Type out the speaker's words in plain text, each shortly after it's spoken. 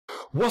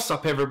What's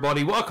up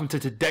everybody, welcome to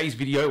today's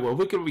video where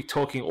we're going to be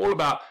talking all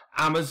about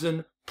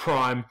Amazon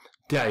Prime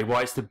Day,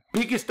 why it's the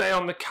biggest day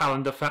on the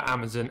calendar for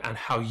Amazon and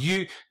how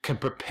you can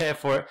prepare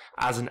for it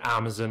as an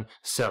Amazon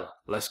seller.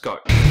 Let's go.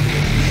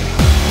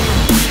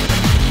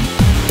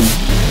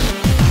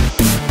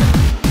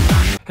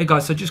 Hey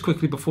guys, so just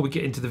quickly before we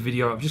get into the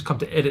video, I've just come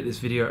to edit this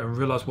video and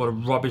realized what a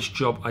rubbish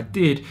job I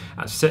did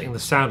at setting the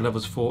sound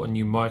levels for a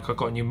new mic. I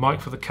got a new mic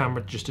for the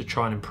camera just to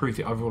try and improve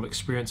the overall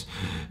experience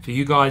for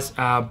you guys,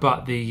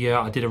 but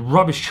I did a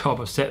rubbish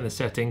job of setting the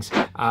settings.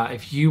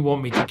 If you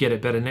want me to get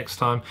it better next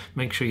time,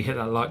 make sure you hit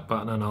that like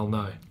button and I'll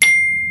know.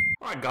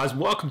 Alright guys,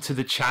 welcome to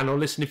the channel.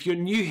 Listen, if you're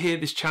new here,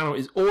 this channel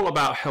is all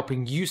about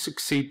helping you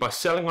succeed by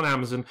selling on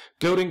Amazon,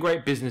 building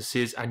great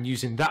businesses and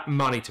using that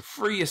money to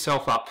free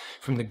yourself up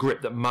from the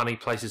grip that money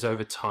places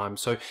over time.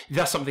 So if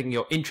that's something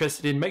you're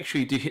interested in, make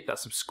sure you do hit that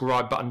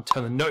subscribe button,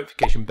 turn the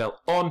notification bell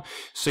on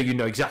so you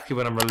know exactly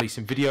when I'm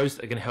releasing videos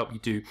that are going to help you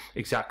do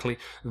exactly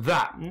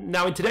that.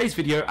 Now in today's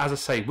video, as I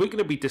say, we're going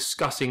to be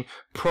discussing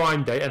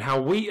Prime Day and how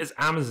we as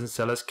Amazon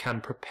sellers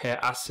can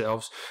prepare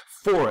ourselves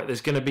for it.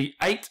 There's going to be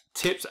 8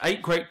 tips,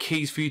 8 great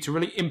keys for you to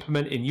really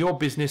implement in your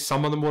business.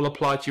 Some of them will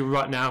apply to you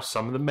right now,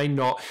 some of them may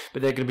not,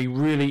 but they're going to be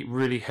really,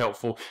 really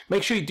helpful.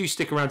 Make sure you do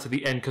stick around to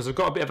the end because I've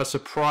got a bit of a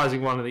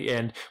surprising one at the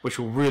end, which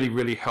will really,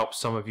 really help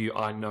some of you,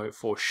 I know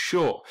for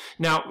sure.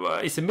 Now,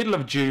 it's the middle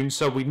of June,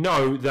 so we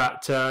know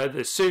that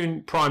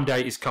soon Prime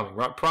Day is coming,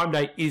 right? Prime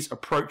Day is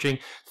approaching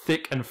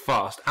thick and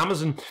fast.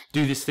 Amazon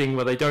do this thing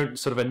where they don't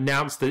sort of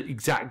announce the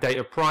exact date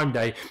of Prime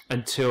Day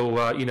until,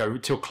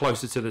 until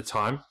closer to the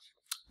time.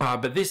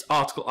 But this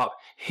article up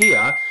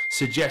here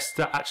suggests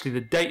that actually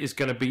the date is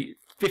going to be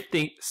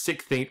 15th,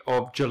 16th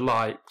of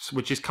July,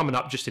 which is coming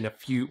up just in a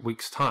few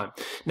weeks' time.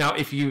 Now,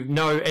 if you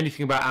know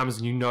anything about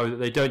Amazon, you know that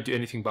they don't do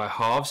anything by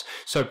halves.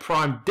 So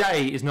Prime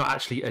Day is not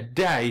actually a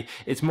day,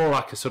 it's more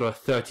like a sort of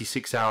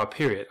 36-hour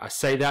period. I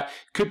say that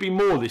could be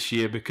more this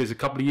year because a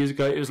couple of years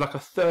ago it was like a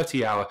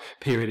 30-hour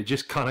period. It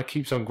just kind of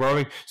keeps on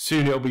growing.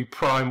 Soon it'll be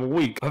Prime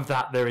Week. Of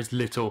that, there is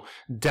little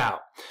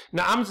doubt.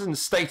 Now,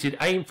 Amazon's stated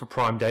aim for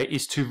Prime Day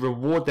is to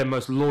reward their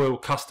most loyal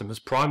customers.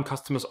 Prime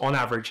customers, on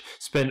average,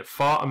 spend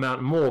far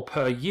amount more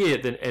per year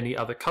than any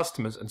other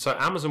customers, and so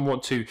Amazon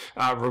want to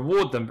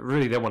reward them, but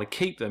really they want to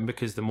keep them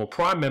because the more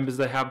Prime members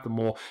they have, the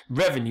more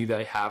revenue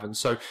they have. And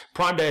so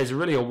Prime Day is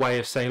really a way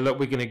of saying, look,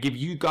 we're going to give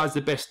you guys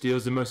the best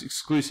deals, the most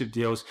exclusive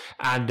deals,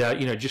 and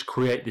just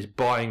create this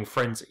buying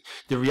frenzy.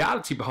 The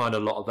reality behind a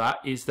lot of that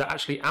is that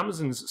actually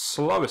Amazon's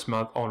slowest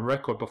month on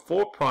record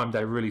before Prime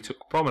Day really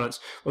took prominence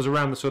was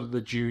around the sort of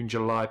the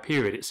June-July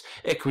period. It's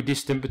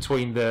equidistant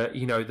between the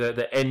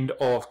end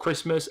of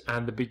Christmas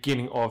and the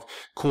beginning of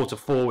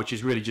Q4, which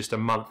is really just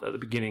a month at the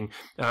beginning,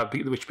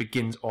 which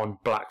begins on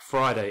Black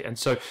Friday. And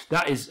so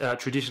that is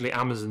traditionally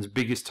Amazon's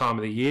biggest time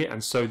of the year,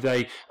 and so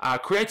they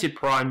created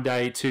Prime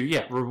Day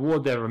to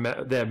reward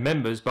their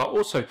members, but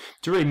also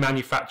to really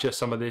manufacture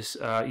some of this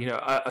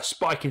a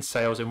spike in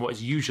sales in what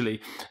is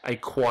usually a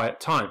quiet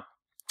time.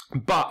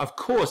 But of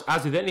course,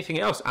 as with anything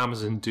else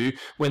Amazon do,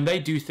 when they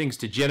do things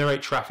to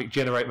generate traffic,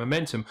 generate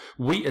momentum,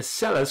 we as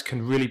sellers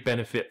can really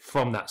benefit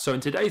from that. So in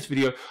today's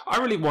video, I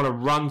really want to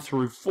run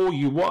through for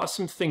you what are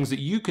some things that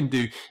you can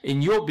do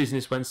in your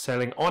business when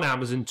selling on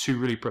Amazon to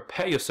really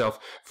prepare yourself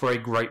for a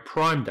great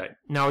Prime Day.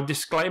 Now, a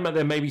disclaimer,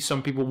 there may be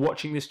some people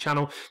watching this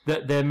channel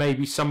that there may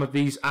be some of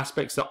these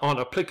aspects that aren't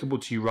applicable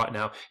to you right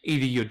now.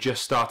 Either you're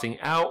just starting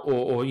out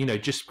or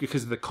just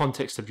because of the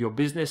context of your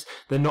business,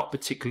 they're not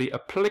particularly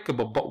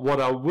applicable. But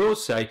what I will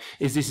say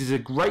is this is a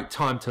great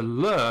time to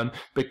learn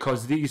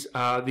because these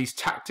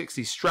tactics,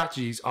 these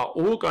strategies are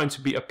all going to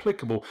be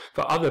applicable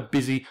for other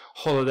busy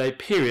holiday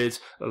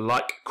periods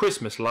like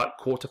Christmas, like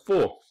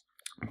Q4.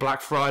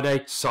 Black Friday,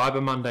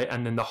 Cyber Monday,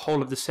 and then the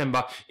whole of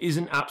December is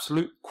an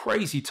absolute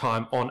crazy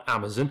time on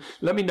Amazon.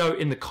 Let me know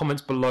in the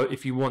comments below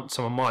if you want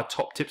some of my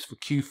top tips for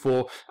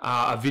Q4,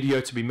 a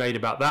video to be made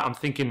about that. I'm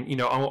thinking,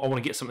 I want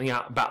to get something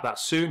out about that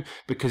soon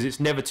because it's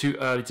never too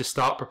early to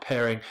start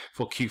preparing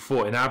for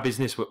Q4. In our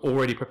business, we're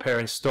already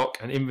preparing stock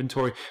and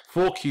inventory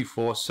for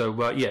Q4.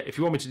 So if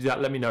you want me to do that,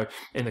 let me know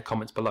in the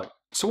comments below.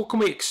 So what can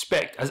we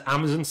expect as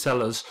Amazon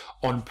sellers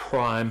on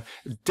Prime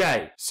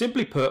Day?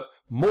 Simply put,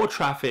 more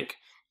traffic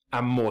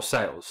and more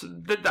sales.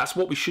 That's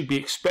what we should be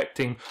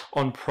expecting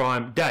on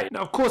Prime Day. Now,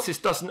 of course, this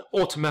doesn't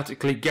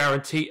automatically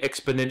guarantee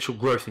exponential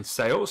growth in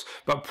sales,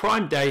 but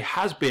Prime Day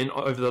has been,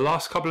 over the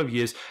last couple of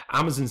years,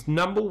 Amazon's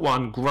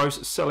 #1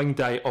 gross selling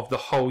day of the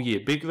whole year.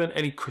 Bigger than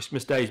any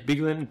Christmas days,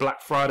 bigger than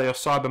Black Friday or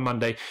Cyber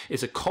Monday.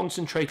 It's a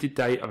concentrated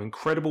day of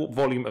incredible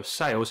volume of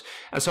sales.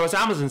 And so as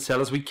Amazon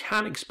sellers, we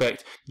can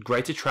expect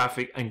greater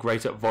traffic and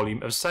greater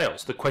volume of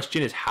sales. The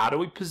question is, how do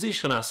we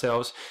position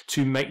ourselves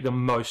to make the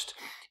most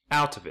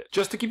out of it.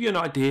 Just to give you an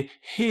idea,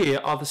 here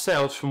are the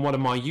sales from one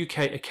of my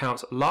UK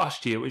accounts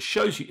last year, which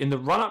shows you in the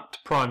run-up to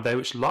Prime Day,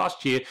 which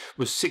last year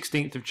was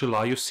 16th of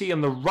July. You'll see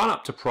on the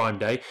run-up to Prime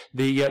Day,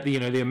 the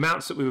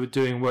amounts that we were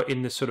doing were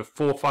in the sort of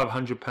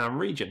 £400-500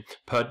 region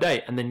per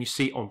day. And then you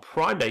see on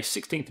Prime Day,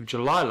 16th of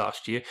July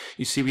last year,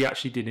 you see we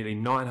actually did nearly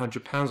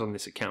 £900 on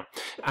this account.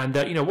 And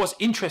what's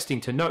interesting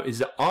to note is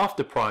that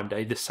after Prime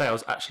Day, the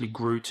sales actually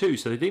grew too.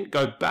 So they didn't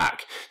go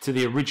back to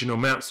the original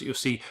amounts that you'll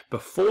see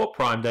before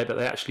Prime Day, but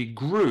they actually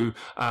grew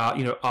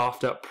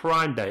after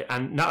Prime Day.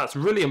 And now that's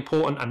really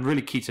important and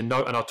really key to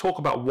note, and I'll talk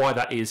about why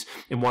that is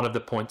in one of the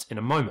points in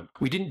a moment.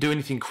 We didn't do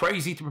anything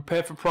crazy to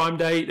prepare for Prime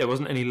Day. There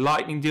wasn't any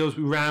lightning deals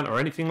we ran or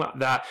anything like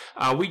that.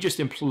 We just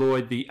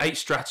employed the 8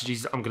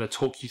 strategies that I'm going to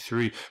talk you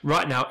through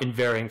right now in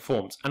varying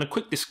forms. And a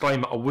quick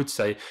disclaimer I would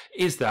say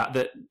is that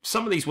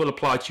some of these will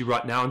apply to you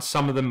right now and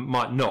some of them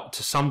might not.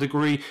 To some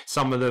degree,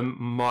 some of them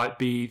might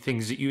be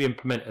things that you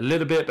implement a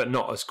little bit but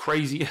not as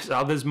crazy as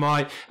others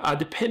might.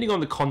 Depending on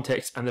the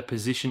context and the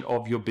position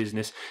of your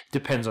business,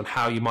 depends on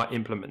how you might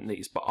implement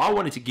these. But I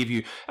wanted to give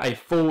you a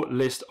full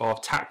list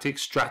of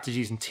tactics,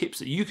 strategies and tips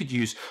that you could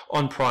use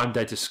on Prime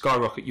Day to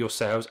skyrocket your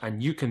sales,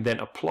 and you can then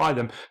apply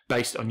them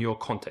based on your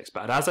context.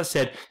 But as I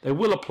said, they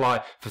will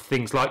apply for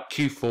things like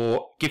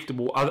Q4,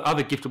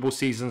 other giftable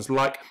seasons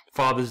like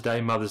Father's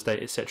Day, Mother's Day,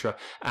 etc.,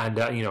 and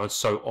and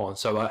so on.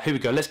 So here we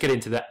go. Let's get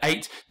into the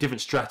 8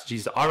 different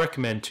strategies that I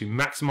recommend to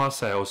maximize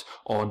sales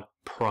on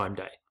Prime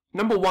Day.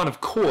 Number 1,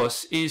 of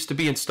course, is to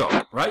be in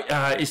stock, right?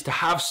 Is to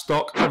have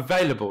stock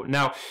available.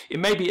 Now,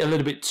 it may be a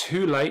little bit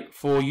too late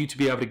for you to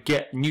be able to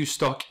get new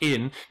stock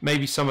in.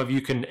 Maybe some of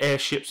you can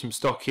airship some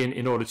stock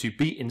in order to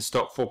be in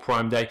stock for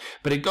Prime Day.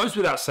 But it goes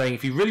without saying,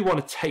 if you really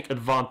want to take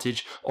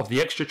advantage of the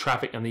extra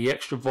traffic and the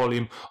extra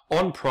volume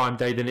on Prime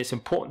Day, then it's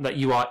important that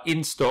you are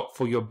in stock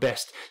for your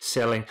best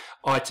selling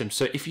items.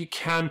 So if you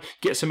can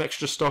get some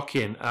extra stock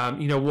in,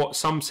 what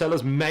some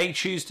sellers may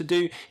choose to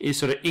do is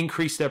sort of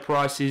increase their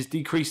prices,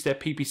 decrease their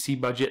PPC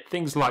budget,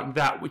 things like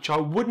that, which I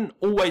wouldn't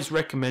always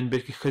recommend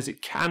because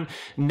it can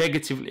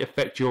negatively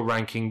affect your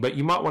ranking. But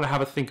you might want to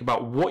have a think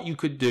about what you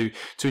could do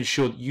to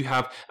ensure that you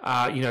have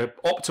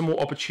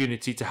optimal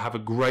opportunity to have a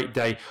great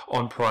day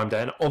on Prime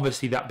Day, and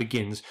obviously that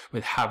begins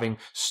with having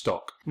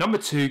stock. Number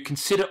 2,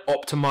 consider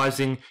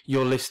optimizing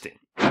your listing.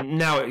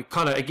 Now, it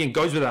kind of, again,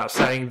 goes without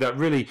saying that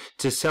really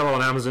to sell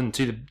on Amazon,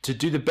 to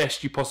do the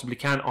best you possibly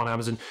can on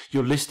Amazon,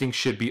 your listing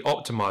should be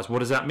optimized. What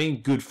does that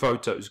mean? Good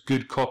photos,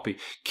 good copy,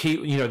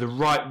 the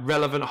right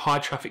relevant high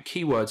traffic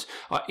keywords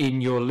are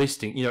in your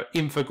listing,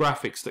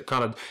 infographics that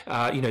kind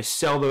of,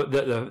 sell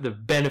the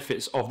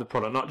benefits of the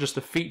product, not just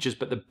the features,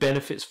 but the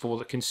benefits for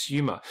the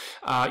consumer.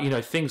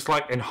 Things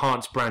like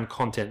enhanced brand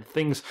content,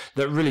 things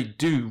that really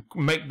do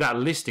make that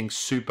listing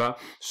super,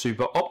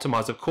 super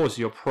optimized. Of course,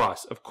 your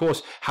price, of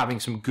course, having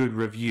some good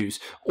reviews.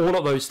 All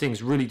of those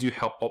things really do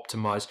help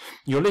optimize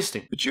your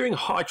listing. But during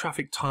high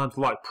traffic times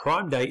like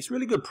Prime Day, it's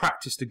really good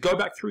practice to go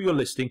back through your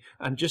listing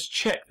and just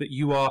check that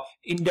you are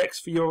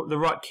indexed for the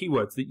right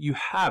keywords, that you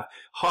have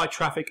high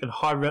traffic and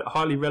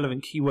highly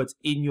relevant keywords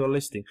in your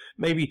listing.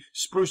 Maybe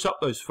spruce up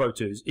those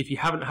photos. If you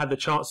haven't had the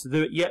chance to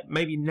do it yet,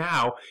 maybe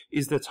now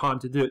is the time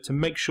to do it, to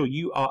make sure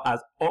you are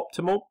as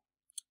optimal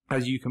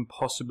as you can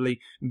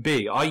possibly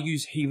be. I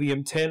use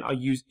Helium 10. I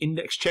use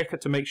Index Checker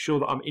to make sure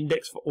that I'm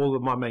indexed for all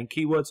of my main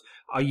keywords.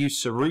 I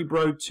use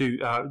Cerebro to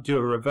do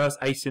a reverse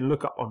ASIN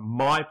lookup on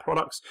my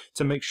products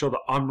to make sure that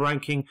I'm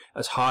ranking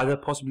as high as I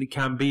possibly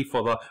can be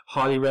for the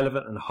highly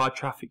relevant and high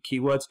traffic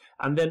keywords.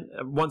 And then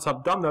once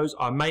I've done those,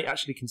 I may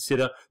actually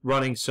consider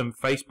running some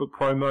Facebook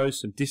promos,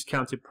 some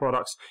discounted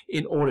products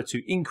in order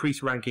to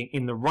increase ranking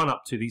in the run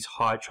up to these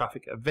high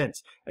traffic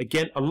events.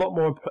 Again, a lot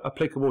more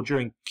applicable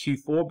during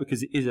Q4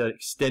 because it is an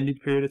extended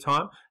period of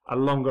time, a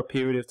longer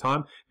period of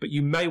time, but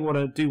you may want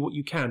to do what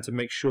you can to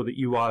make sure that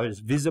you are as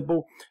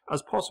visible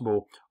as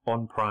possible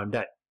on Prime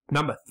Day.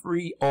 Number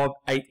 3 of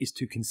 8 is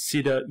to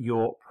consider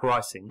your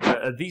pricing.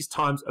 At these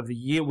times of the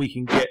year, we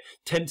can get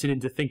tempted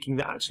into thinking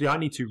that actually I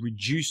need to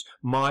reduce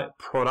my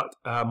product,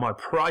 my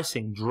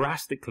pricing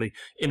drastically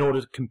in order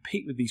to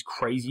compete with these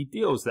crazy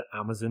deals that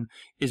Amazon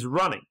is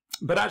running.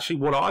 But actually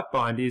what I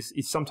find is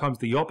sometimes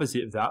the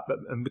opposite of that.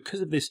 And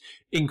because of this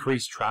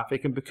increased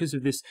traffic and because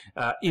of this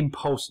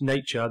impulse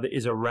nature that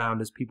is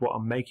around as people are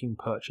making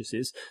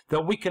purchases,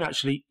 that we can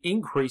actually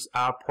increase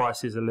our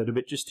prices a little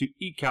bit just to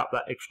eke out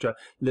that extra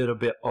little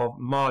bit of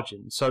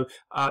margin. So,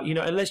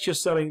 unless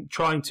you're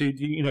trying to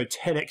do,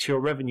 10x your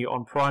revenue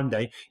on Prime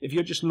Day, if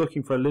you're just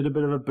looking for a little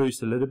bit of a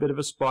boost, a little bit of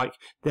a spike,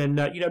 then,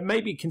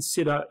 maybe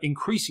consider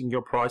increasing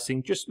your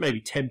pricing, just maybe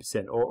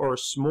 10% or a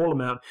small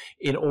amount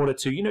in order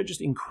to,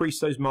 just increase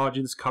those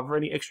margins, cover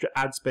any extra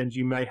ad spend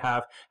you may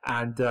have.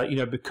 And,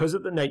 because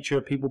of the nature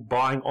of people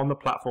buying on the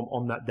platform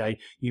on that day,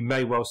 you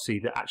may well see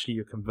that actually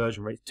your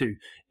conversion rates do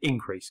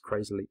increase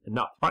crazily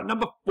enough. Right,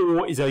 number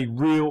 4 is a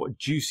real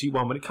juicy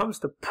one. When it comes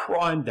to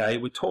Prime Day,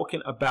 we're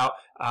talking about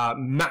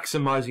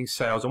maximizing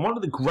sales. And one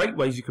of the great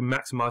ways you can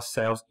maximize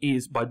sales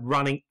is by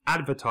running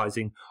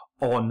advertising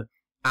on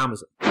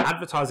Amazon,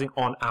 advertising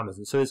on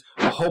Amazon. So there's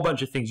a whole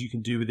bunch of things you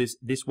can do with this.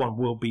 This one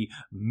will be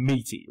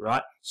meaty,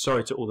 right?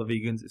 Sorry to all the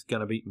vegans, it's going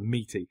to be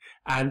meaty.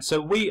 And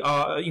so we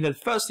are, the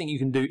first thing you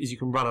can do is you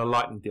can run a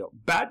lightning deal.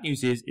 Bad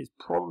news is it's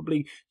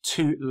probably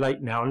too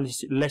late now,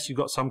 unless you've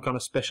got some kind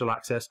of special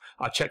access.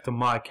 I checked on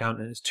my account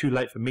and it's too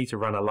late for me to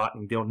run a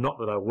lightning deal. Not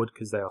that I would,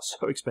 because they are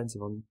so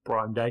expensive on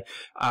Prime Day,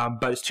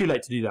 but it's too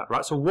late to do that,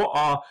 right? So what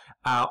are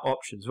our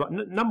options? Right?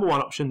 Number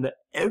one option that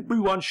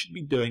everyone should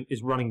be doing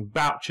is running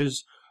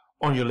vouchers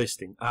on your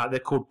listing. They're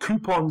called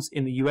coupons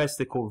in the US,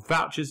 they're called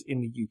vouchers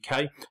in the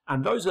UK,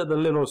 and those are the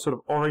little sort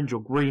of orange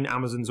or green,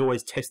 Amazon's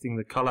always testing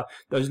the color,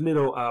 those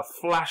little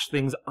flash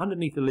things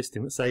underneath the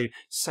listing that say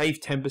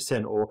save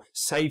 10% or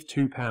save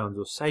 £2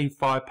 or save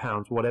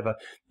 £5, whatever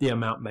the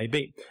amount may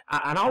be.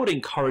 And I would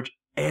encourage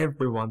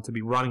everyone to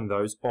be running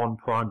those on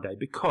Prime Day,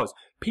 because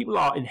people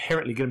are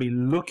inherently going to be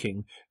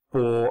looking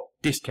for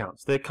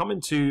discounts. They're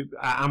coming to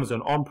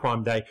Amazon on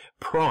Prime Day,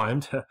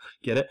 primed,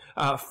 get it,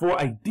 for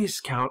a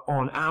discount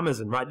on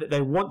Amazon, right?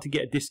 They want to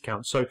get a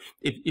discount. So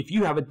if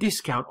you have a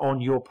discount on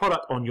your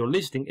product, on your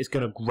listing, it's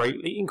going to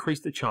greatly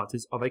increase the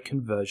chances of a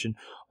conversion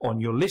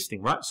on your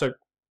listing, right? So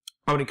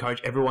I would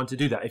encourage everyone to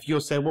do that. If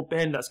you're saying, well,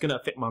 Ben, that's going to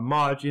affect my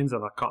margins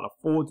and I can't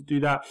afford to do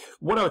that,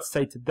 what I would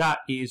say to that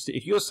is that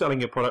if you're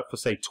selling a product for,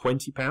 say,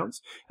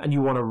 £20 and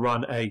you want to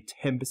run a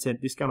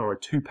 10% discount or a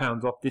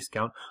 £2 off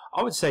discount,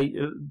 I would say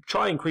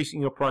try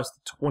increasing your price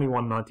to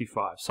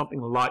 $21.95,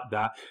 something like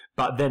that,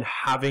 but then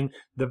having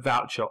the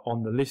voucher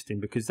on the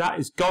listing, because that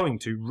is going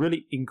to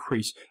really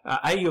increase,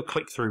 your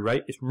click-through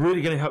rate. It's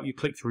really going to help your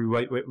click-through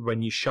rate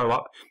when you show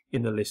up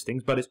in the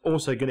listings, but it's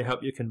also going to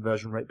help your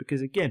conversion rate,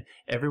 because again,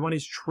 everyone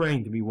is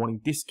trained to be wanting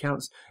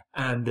discounts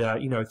and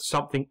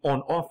something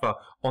on offer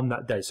on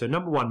that day. So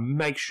number one,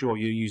 make sure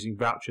you're using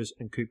vouchers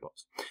and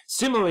coupons.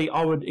 Similarly,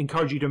 I would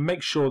encourage you to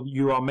make sure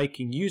you are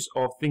making use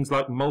of things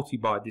like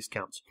multi-buy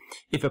discounts.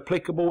 If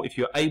applicable, if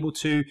you're able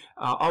to,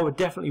 I would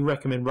definitely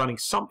recommend running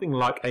something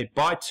like a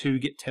buy two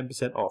get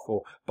 10% off,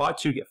 or buy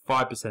two get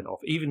 5% off,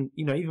 even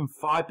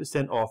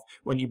 5% off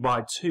when you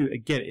buy two.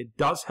 Again, it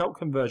does help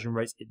conversion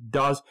rates. It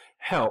does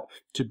help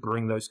to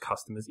bring those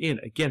customers in.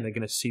 Again, they're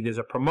going to see there's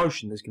a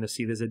promotion, they're going to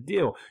see there's a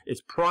deal.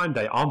 It's Prime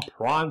Day. I'm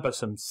primed by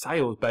some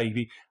sales,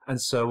 baby. And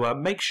so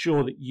make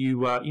sure that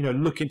you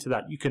look into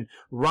that. You can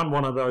run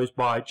one of those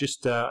by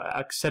just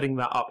setting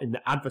that up in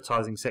the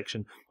advertising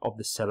section of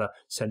the Seller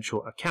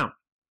Central account.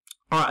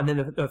 All right, and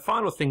then the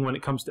final thing when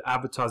it comes to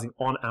advertising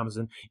on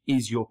Amazon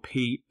is your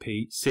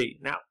PPC.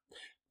 Now,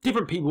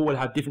 different people will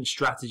have different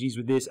strategies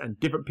with this, and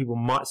different people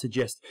might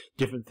suggest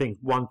different things.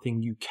 One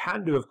thing you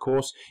can do, of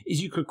course,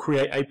 is you could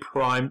create a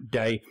Prime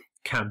Day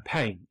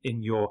campaign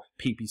in your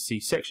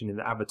PPC section, in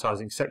the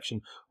advertising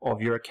section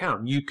of your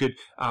account. You could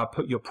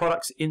put your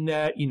products in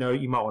there. You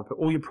might want to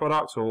put all your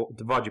products, or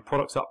divide your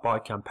products up by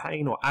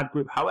campaign or ad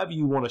group, however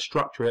you want to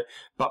structure it,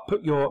 but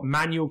put your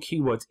manual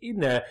keywords in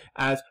there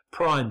as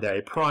Prime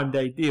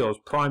Day deals,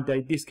 Prime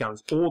Day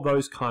discounts, all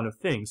those kind of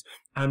things.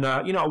 And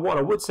what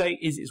I would say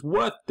is it's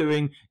worth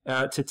doing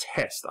to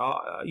test.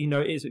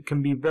 It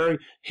can be very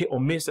hit or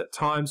miss at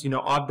times.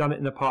 I've done it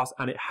in the past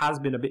and it has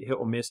been a bit hit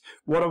or miss.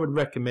 What I would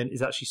recommend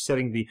is actually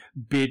setting the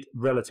bid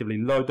relatively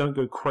low. Don't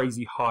go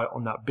crazy high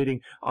on that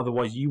bidding,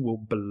 otherwise you will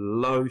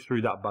blow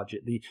through that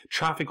budget. The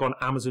traffic on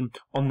Amazon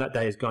on that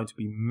day is going to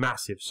be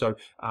massive. So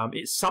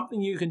it's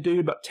something you can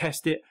do, but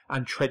test it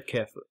and tread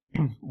carefully.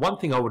 One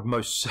thing I would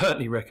most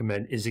certainly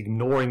recommend is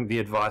ignoring the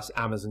advice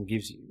Amazon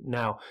gives you.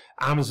 Now,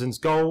 Amazon's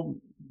goal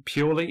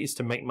purely is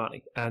to make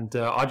money, and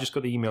I just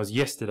got the emails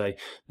yesterday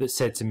that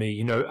said to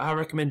me, our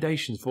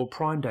recommendations for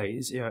Prime Day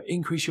is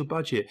increase your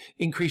budget,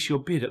 increase your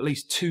bid at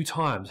least 2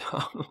 times.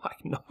 I'm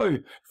like, no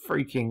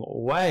freaking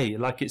way.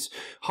 Like, it's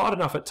hard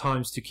enough at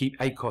times to keep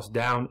ACOS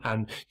down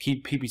and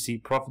keep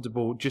PPC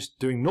profitable just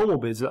doing normal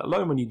bids, let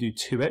alone when you do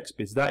 2x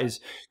bids. That is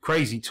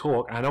crazy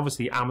talk. And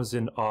obviously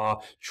Amazon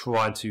are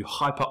trying to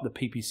hype up the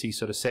PPC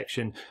sort of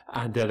section,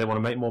 and they want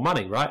to make more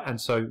money, right?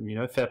 And so,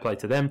 fair play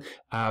to them.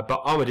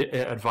 But I would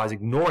advise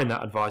ignoring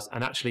that advice,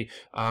 and actually,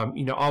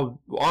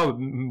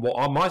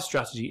 what my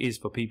strategy is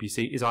for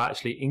PPC is I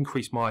actually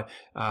increase my,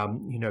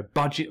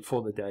 budget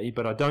for the day,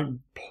 but I don't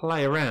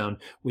play around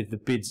with the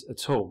bids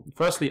at all.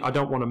 Firstly, I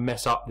don't want to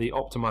mess up the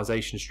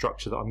optimization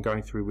structure that I'm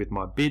going through with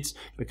my bids,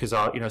 because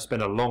I,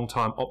 spend a long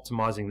time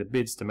optimizing the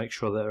bids to make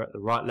sure they're at the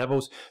right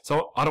levels.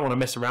 So I don't want to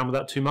mess around with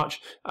that too much,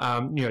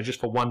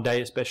 just for one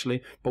day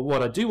especially. But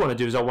what I do want to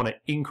do is I want to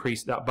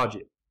increase that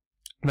budget.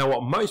 Now,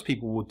 what most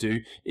people will do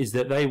is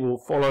that they will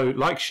follow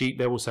like sheep.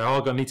 They will say,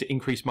 oh, I need to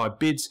increase my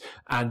bids,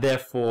 and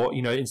therefore,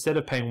 instead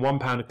of paying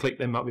 £1 a click,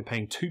 they might be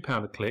paying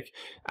 £2 a click.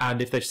 And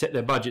if they've set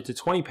their budget to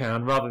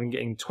 £20, rather than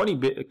getting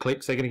 20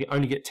 clicks, they're going to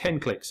only get 10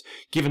 clicks.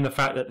 Given the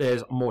fact that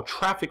there's more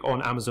traffic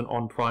on Amazon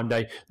on Prime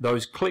Day,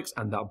 those clicks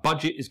and that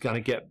budget is going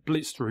to get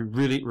blitzed through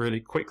really, really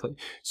quickly.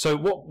 So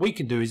what we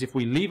can do is, if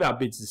we leave our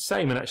bids the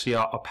same and actually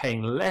are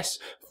paying less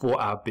for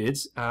our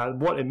bids,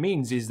 what it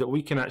means is that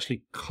we can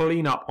actually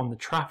clean up on the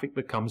traffic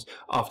that comes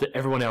after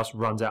everyone else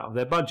runs out of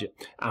their budget.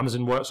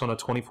 Amazon works on a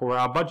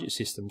 24-hour budget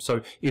system.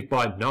 So if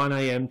by 9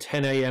 a.m.,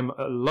 10 a.m.,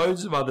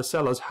 loads of other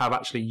sellers have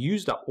actually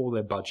used up all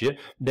their budget,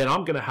 then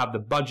I'm going to have the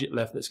budget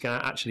left that's going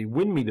to actually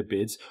win me the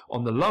bids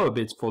on the lower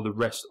bids for the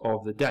rest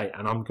of the day.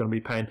 And I'm going to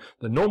be paying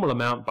the normal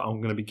amount, but I'm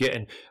going to be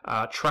getting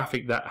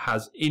traffic that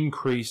has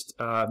increased,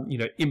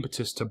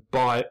 impetus to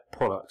buy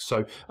products.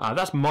 So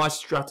that's my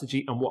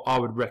strategy and what I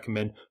would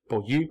recommend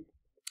for you.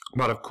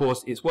 But of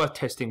course, it's worth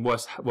testing,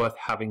 worth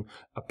having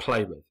a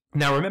play with.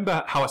 Now,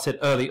 remember how I said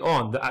early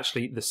on that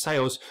actually the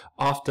sales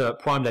after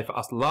Prime Day for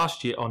us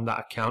last year on that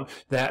account,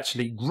 they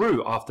actually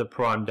grew after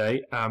Prime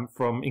Day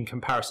in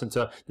comparison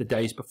to the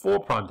days before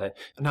Prime Day.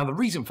 And now the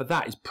reason for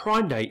that is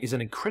Prime Day is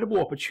an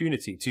incredible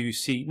opportunity to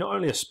see not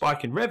only a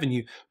spike in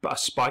revenue, but a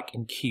spike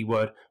in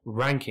keyword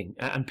ranking.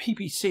 And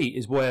PPC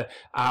is where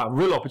our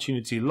real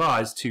opportunity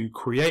lies to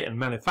create and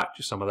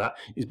manufacture some of that,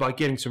 is by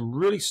getting some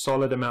really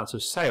solid amounts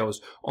of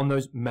sales on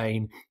those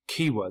main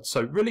keywords.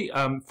 So really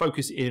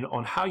focus in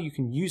on how you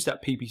can use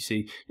that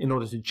PPC in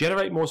order to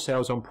generate more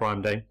sales on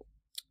Prime Day,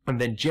 and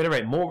then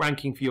generate more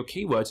ranking for your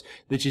keywords,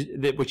 which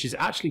is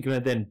actually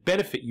going to then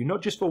benefit you,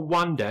 not just for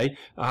one day,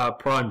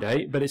 Prime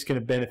Day, but it's going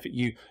to benefit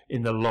you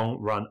in the long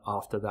run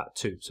after that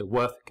too. So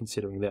worth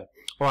considering there.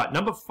 All right,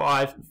 number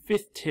 5,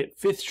 fifth tip,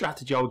 fifth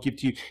strategy I will give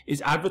to you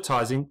is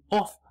advertising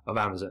off of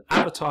Amazon.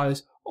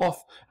 Advertise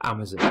off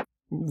Amazon.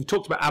 We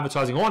talked about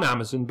advertising on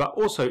Amazon, but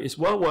also it's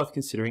well worth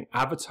considering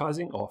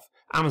advertising off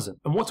Amazon.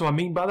 And what do I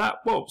mean by that?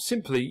 Well,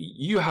 simply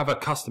you have a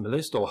customer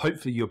list, or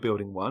hopefully you're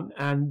building one,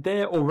 and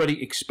they're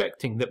already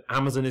expecting that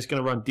Amazon is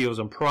going to run deals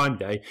on Prime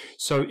Day.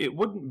 So it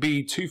wouldn't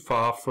be too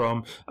far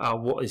from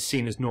what is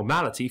seen as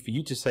normality for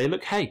you to say,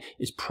 look, hey,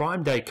 it's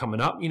Prime Day coming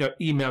up.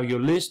 Email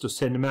your list or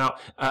send them out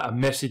a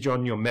message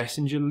on your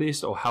messenger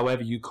list, or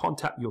however you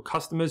contact your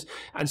customers,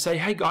 and say,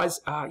 hey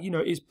guys,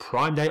 it's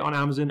Prime Day on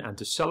Amazon, and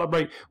to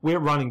celebrate, we're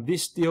running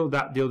this deal,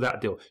 that deal,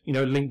 that deal.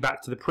 Link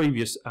back to the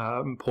previous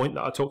point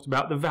that I talked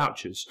about, the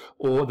vouchers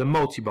or the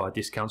multi-buy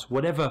discounts,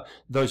 whatever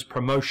those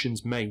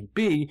promotions may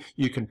be,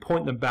 you can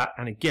point them back.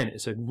 And again,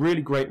 it's a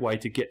really great way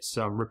to get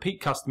some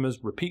repeat customers,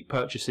 repeat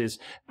purchases,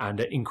 and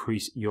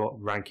increase your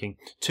ranking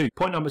too.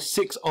 Point number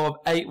 6 of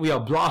 8, we are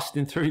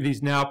blasting through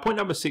these now. Point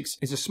number 6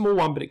 is a small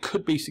one, but it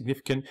could be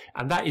significant,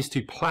 and that is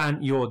to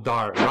plan your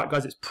diary. Right,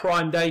 guys, it's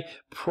Prime Day.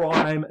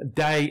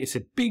 It's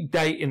a big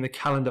day in the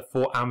calendar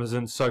for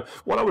Amazon. So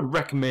what I would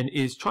recommend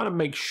is trying to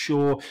make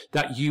sure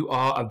that you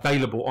are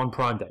available on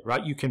Prime Day,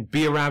 right? You can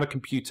be around a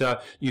computer,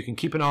 you can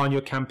keep an eye on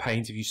your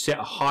campaigns. If you set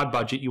a high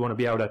budget, you want to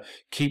be able to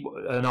keep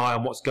an eye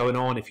on what's going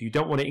on. If you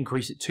don't want to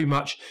increase it too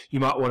much, you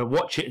might want to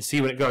watch it and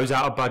see when it goes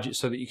out of budget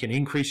so that you can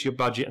increase your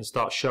budget and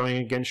start showing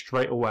again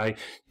straight away.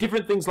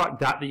 Different things like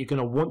that you're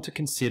going to want to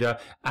consider.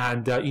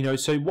 And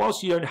so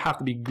whilst you don't have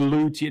to be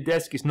glued to your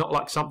desk, it's not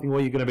like something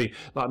where you're going to be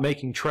like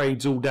making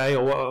trades all day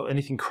or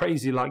anything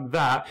crazy like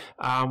that.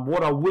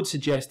 What I would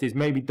suggest is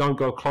maybe don't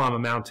go climb a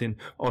mountain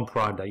on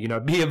Prime Day.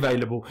 Be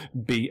available,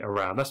 be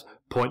around. That's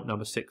point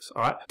number 6.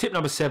 All right. Tip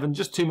number 7,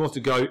 just 2 more to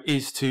go,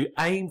 is to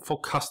aim for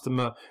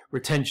customer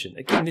retention.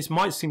 Again, this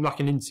might seem like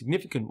an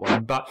insignificant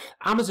one, but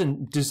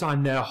Amazon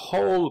designed their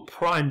whole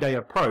Prime Day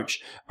approach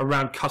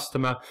around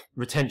customer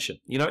retention.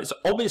 It's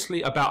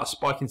obviously about a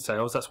spike in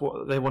sales. That's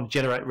what they want to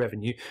generate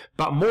revenue.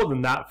 But more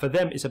than that, for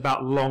them, it's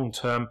about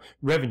long-term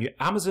revenue.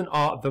 Amazon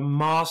are the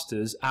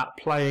masters at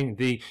playing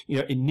the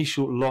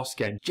initial loss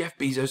game. Jeff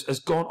Bezos has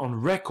gone on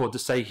record to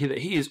say that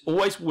he is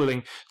always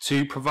willing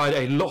to provide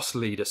a loss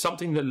leader,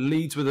 something that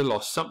leads with a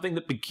loss, something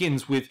that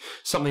begins with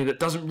something that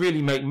doesn't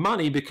really make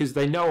money, because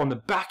they know on the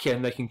back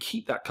end they can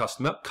keep that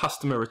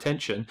customer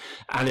retention.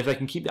 And if they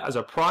can keep that as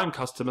a Prime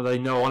customer, they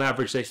know on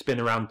average they spend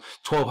around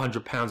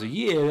 £1,200 a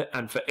year,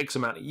 and for X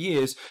amount of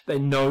years they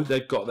know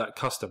they've got that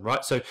customer,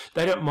 right? So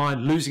they don't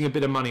mind losing a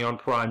bit of money on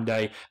Prime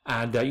Day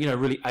and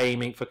really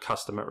aiming for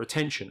customer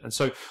retention. And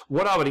so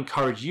what I would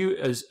encourage you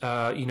as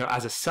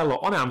as a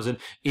seller on Amazon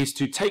is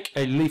to take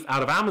a leaf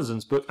out of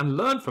Amazon's book and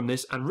learn from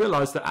this, and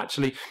realize that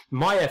actually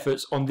my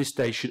efforts on this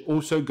day should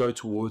also go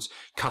towards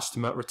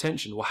customer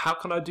retention. Well, how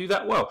can I do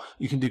that? Well,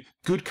 you can do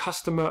good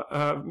customer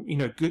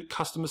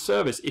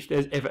service. If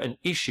there's ever an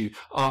issue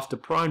after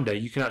Prime Day,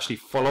 you can actually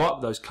follow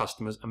up those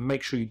customers and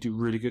make sure you do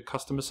really good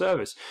customer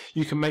service.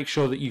 You can make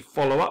sure that you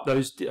follow up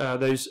those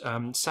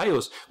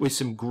sales with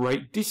some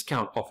great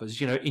discount offers.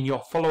 In your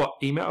follow-up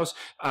emails,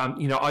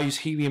 I use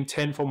Helium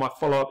 10 for my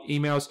follow-up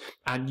emails,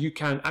 and you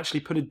can actually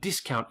put a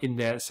discount in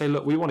there and say,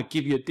 look, we want to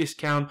give you a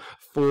discount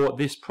for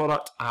this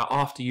product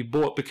after you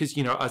bought, because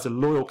as a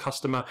loyal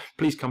customer,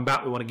 please come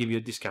back, we want to give you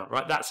a discount,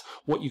 right? That's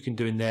what you can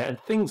do in there, and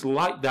things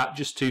like that,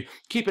 just to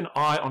keep an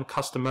eye on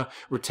customer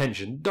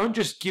retention. Don't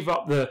just give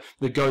up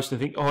the ghost and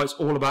think, oh, it's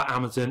all about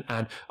Amazon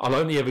and I'll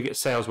only ever get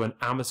sales when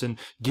Amazon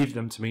give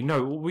them to me.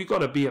 No, we've got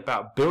to be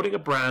about building a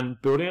brand,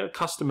 building a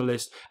customer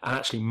list, and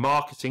actually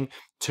marketing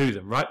to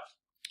them, right?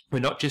 We're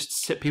not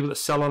just people that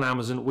sell on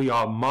Amazon. We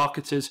are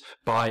marketers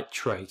by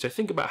trade. So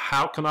think about,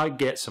 how can I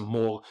get some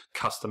more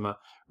customer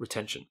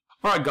retention?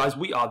 All right, guys,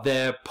 we are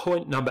there.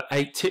 Point number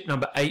 8, tip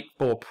number 8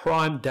 for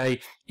Prime Day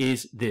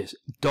is this: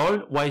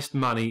 don't waste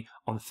money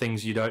on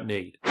things you don't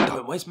need.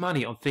 Don't waste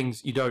money on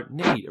things you don't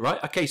need,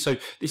 right? Okay, so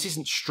this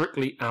isn't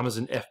strictly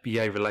Amazon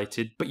FBA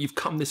related, but you've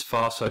come this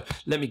far, so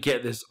let me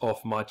get this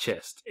off my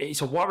chest.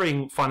 It's a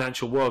worrying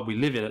financial world we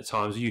live in at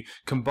times. You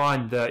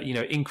combine the,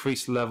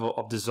 increased level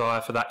of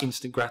desire for that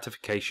instant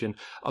gratification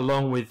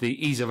along with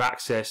the ease of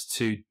access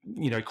to,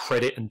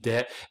 credit and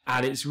debt,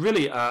 and it's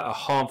really a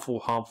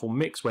harmful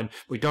mix when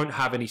we don't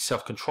have any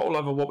self-control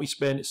over what we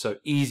spend. It's so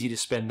easy to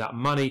spend that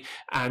money.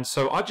 And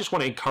so I just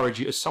want to encourage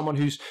you, as someone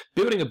who's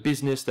building a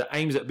business that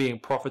aims at being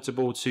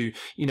profitable, to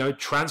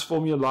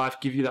transform your life,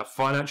 give you that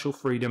financial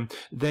freedom,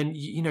 then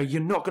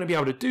you're not going to be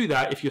able to do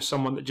that if you're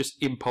someone that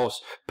just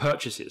impulse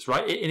purchases,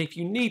 right? And if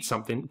you need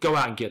something, go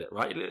out and get it,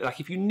 right? Like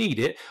if you need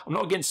it, I'm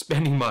not against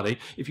spending money.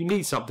 If you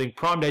need something,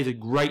 Prime Day is a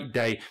great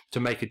day to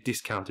make a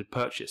discounted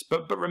purchase.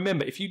 But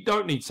remember, if you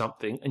don't need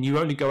something and you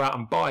only go out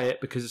and buy it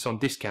because it's on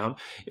discount,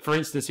 for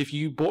instance, if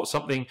you bought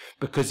something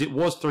because it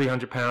was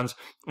 £300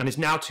 and it's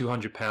now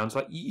 £200,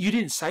 like you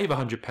didn't save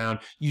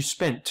 £100, you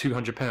spent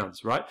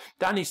 £200, right?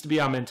 That needs to be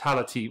our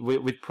mentality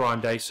with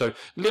Prime Day. So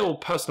little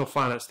personal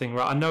finance thing,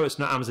 right? I know it's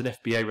not Amazon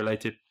FBA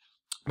related,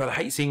 but I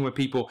hate seeing where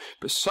people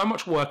put so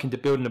much work into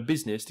building a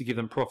business to give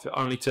them profit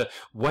only to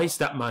waste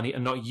that money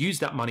and not use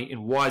that money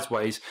in wise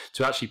ways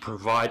to actually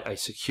provide a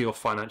secure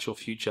financial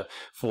future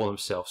for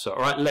themselves. So,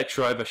 all right,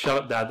 lecture over. Shut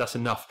up, Dad. That's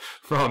enough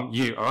from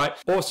you. All right.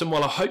 Awesome.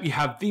 Well, I hope you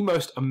have the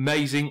most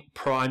amazing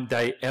Prime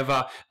Day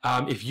ever.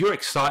 If you're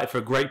excited for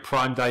a great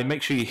Prime Day,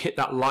 make sure you hit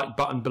that like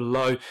button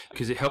below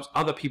because it helps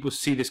other people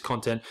see this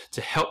content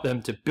to help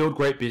them to build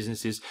great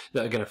businesses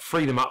that are going to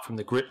free them up from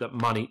the grip that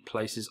money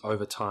places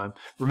over time.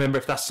 Remember,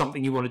 if that's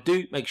something you want to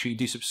do, make sure you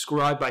do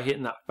subscribe by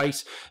hitting that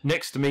face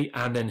next to me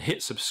and then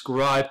hit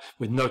subscribe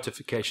with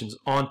notifications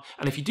on.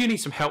 And if you do need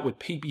some help with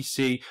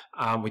PPC,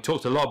 we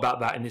talked a lot about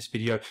that in this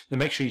video, then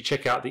make sure you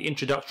check out the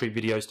introductory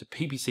videos to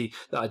PPC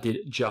that I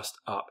did just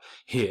up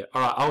here.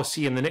 All right, I'll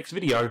see you in the next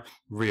video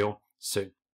real soon.